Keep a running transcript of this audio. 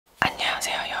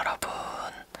안녕하세요 여러분.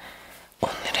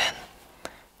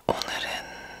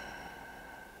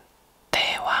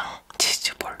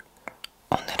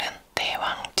 오늘은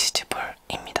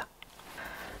대왕치즈볼입니다.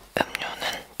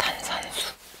 음료는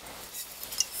탄산수.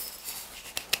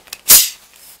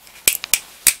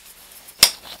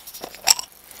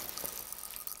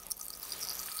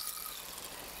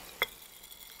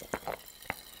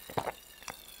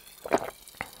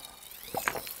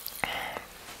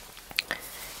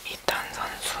 이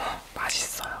탄산수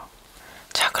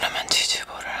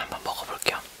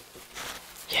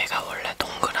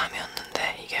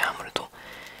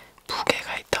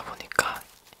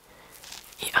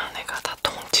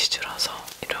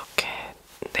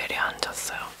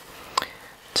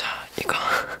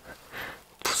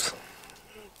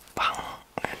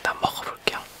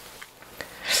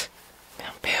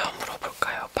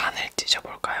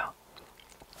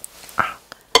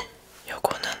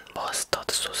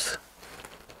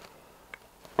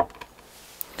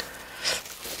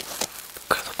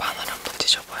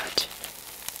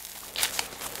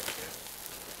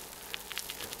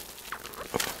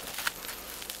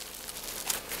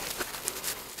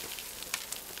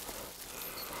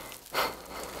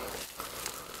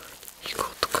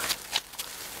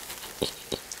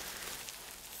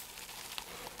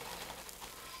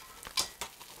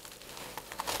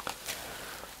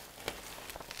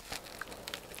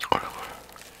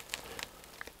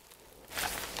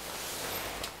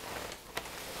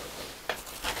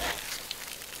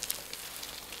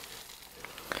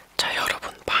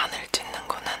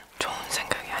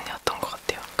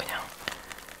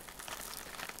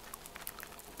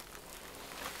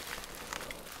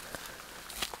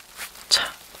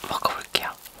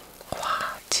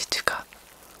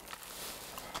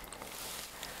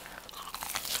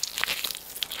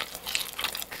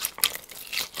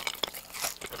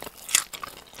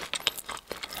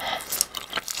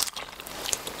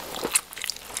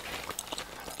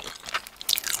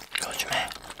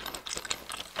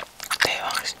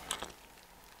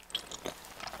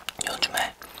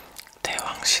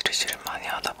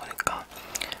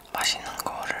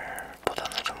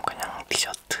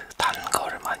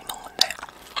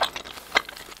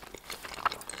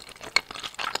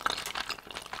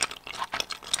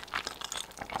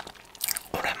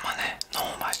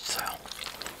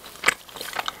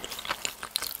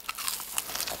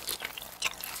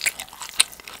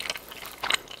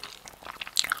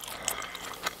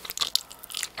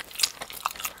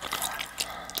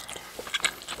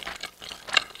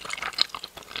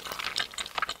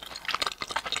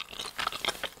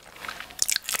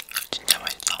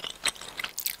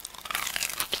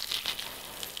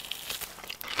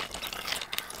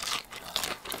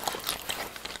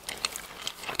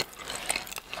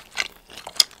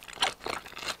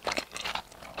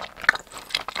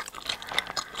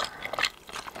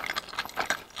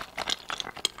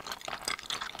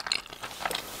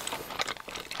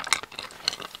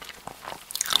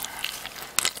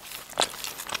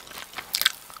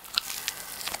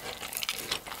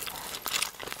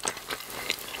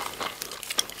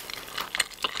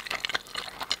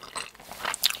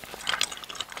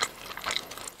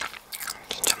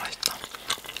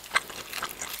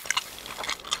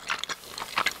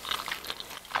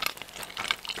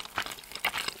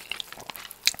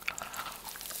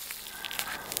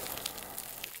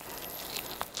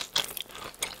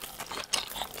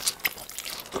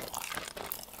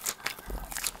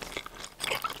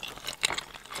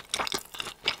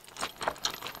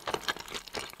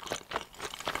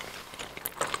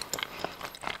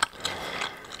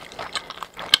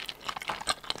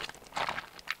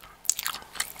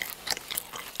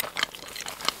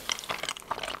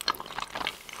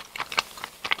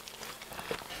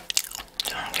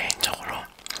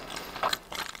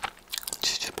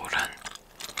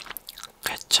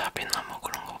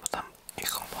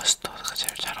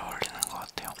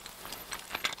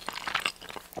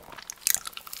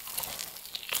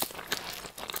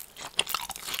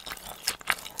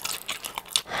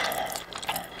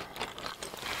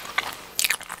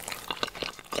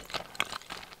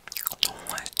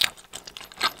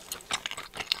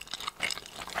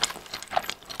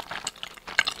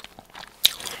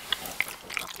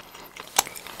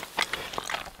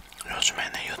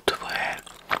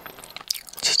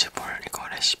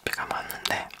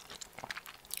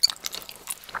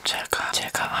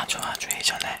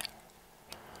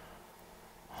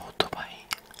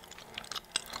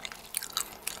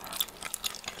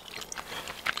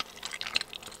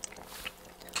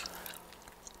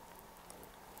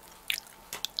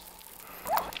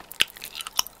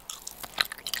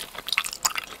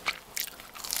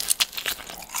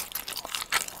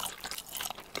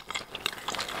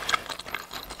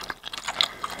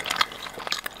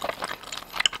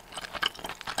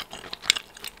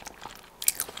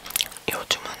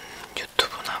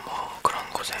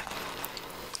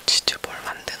치즈볼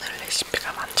만드는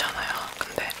레시피가 많잖아요.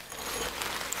 근데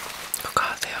그거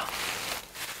아세요?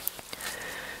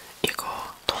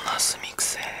 이거 도너스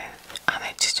믹스에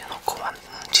안에 치즈 넣고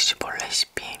만드는 치즈볼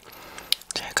레시피,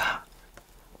 제가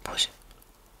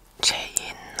제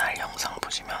옛날 영상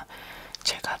보시면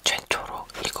제가 최초로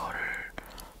이거를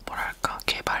뭐랄까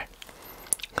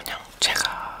그냥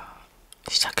제가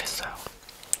시작했어요.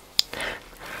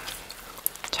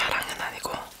 자랑은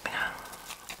아니고 그냥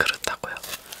그렇다고요.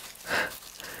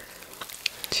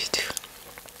 치즈.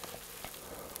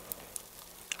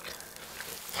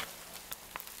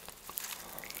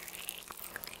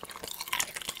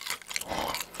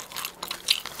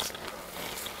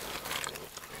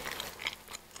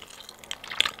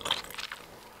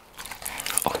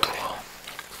 어두워.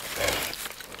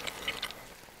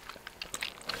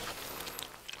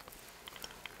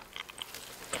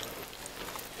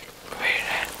 왜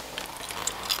이래?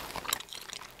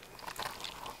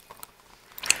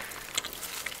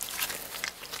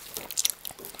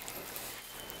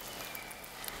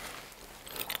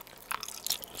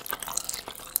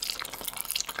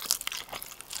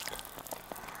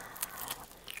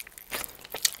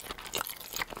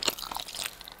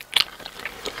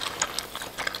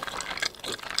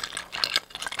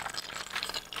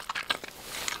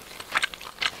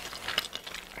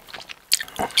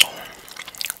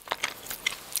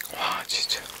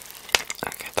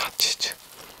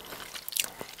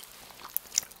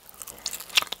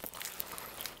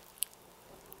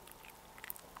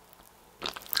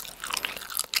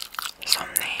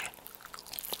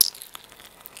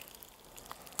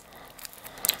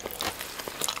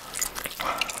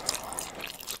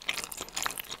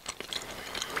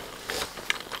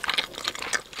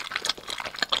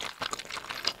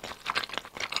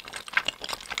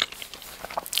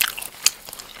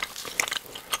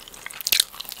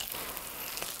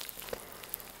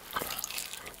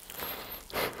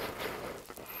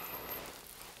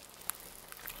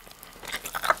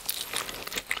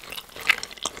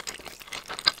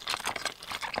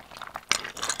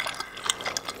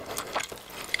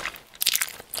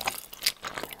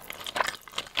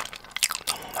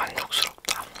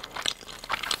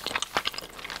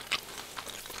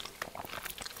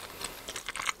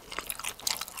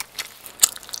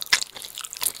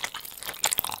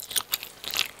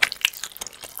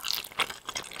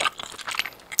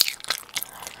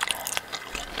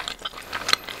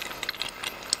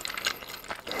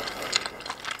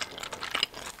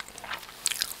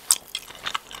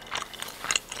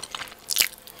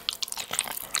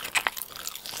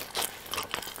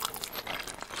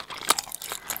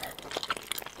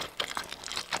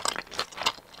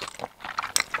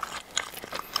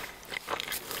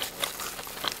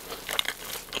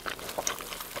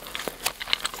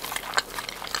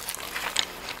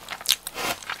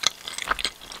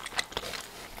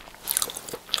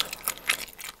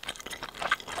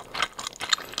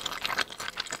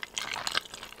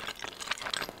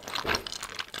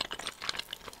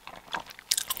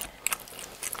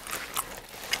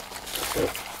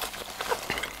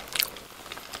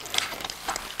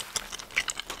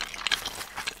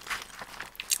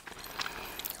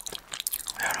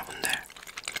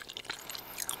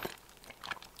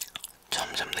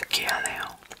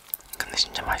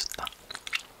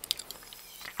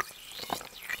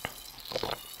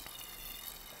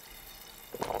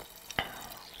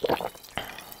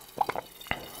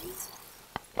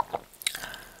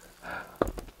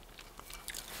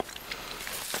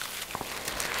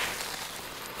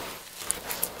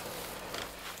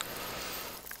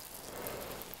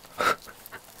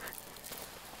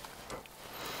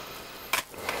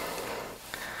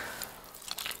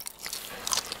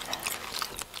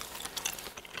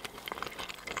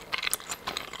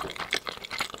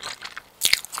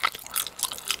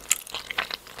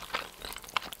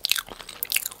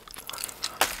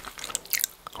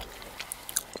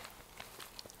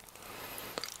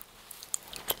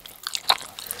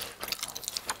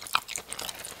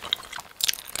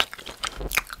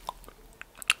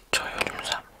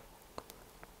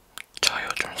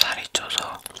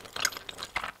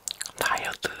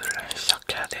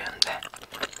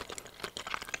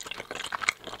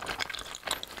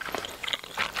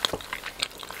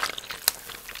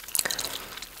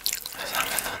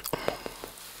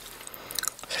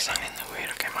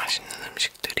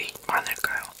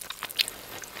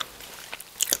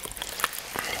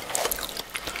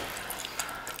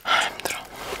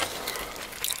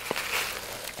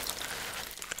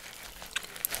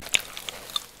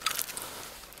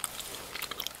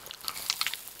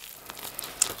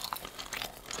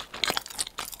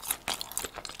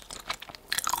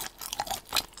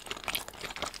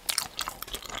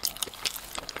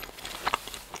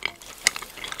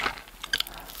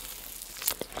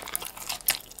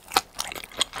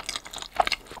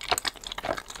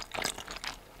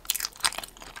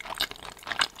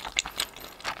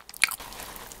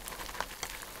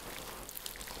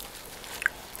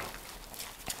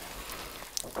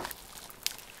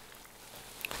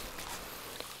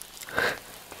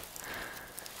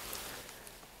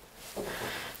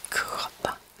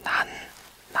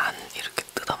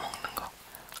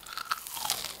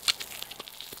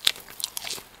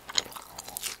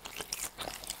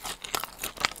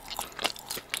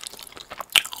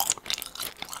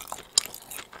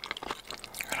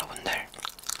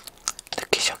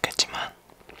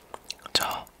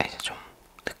 이제 좀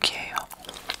느끼해요.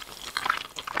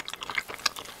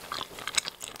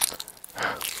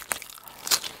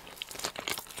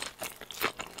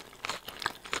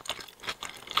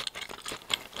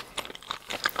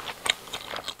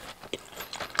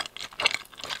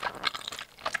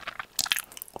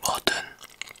 뭐든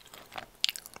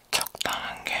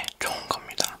적당한 게 좋은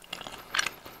겁니다.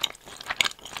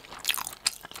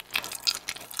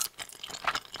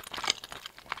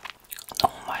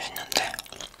 너무 맛있는데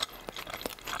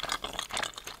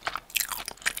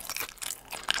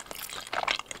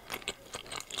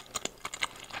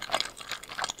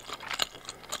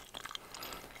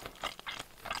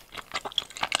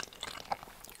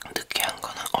느끼한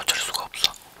거는 어쩔 수가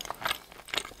없어.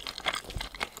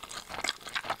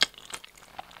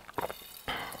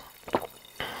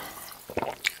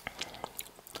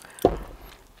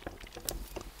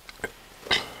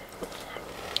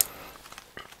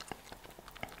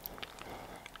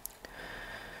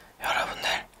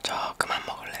 여러분들, 저 그만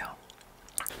먹을래요.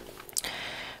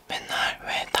 맨날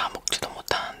왜 다 먹지도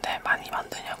못하는데 많이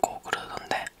만드냐고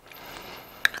그러던데,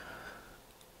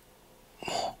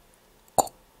 뭐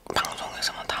꼭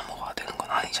방송에서만 다 먹어야 되는 건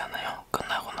아니잖아요.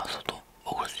 끝나고 나서도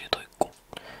먹을 수도 있고,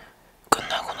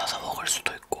 끝나고 나서 먹을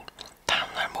수도 있고,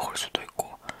 다음날 먹을 수도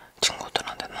있고,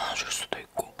 친구들한테 나눠줄 수도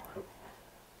있고.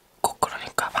 꼭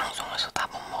그러니까 방송에서 다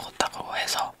못 먹었다고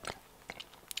해서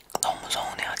너무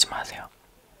서운해하지 마세요.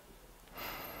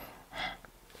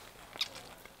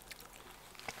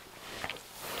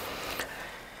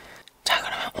 자,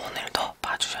 그러면 오늘도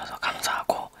봐주셔서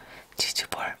감사하고,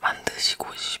 치즈볼 만들어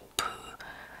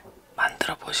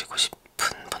보시고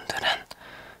싶은 분들은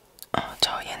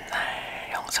저 옛날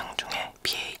영상 중에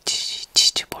BH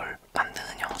치즈볼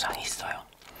만드는 영상이 있어요.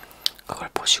 그걸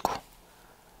보시고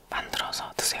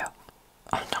만들어서 드세요.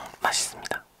 엄청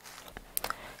맛있습니다.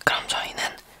 그럼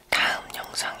저희는 다음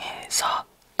영상에서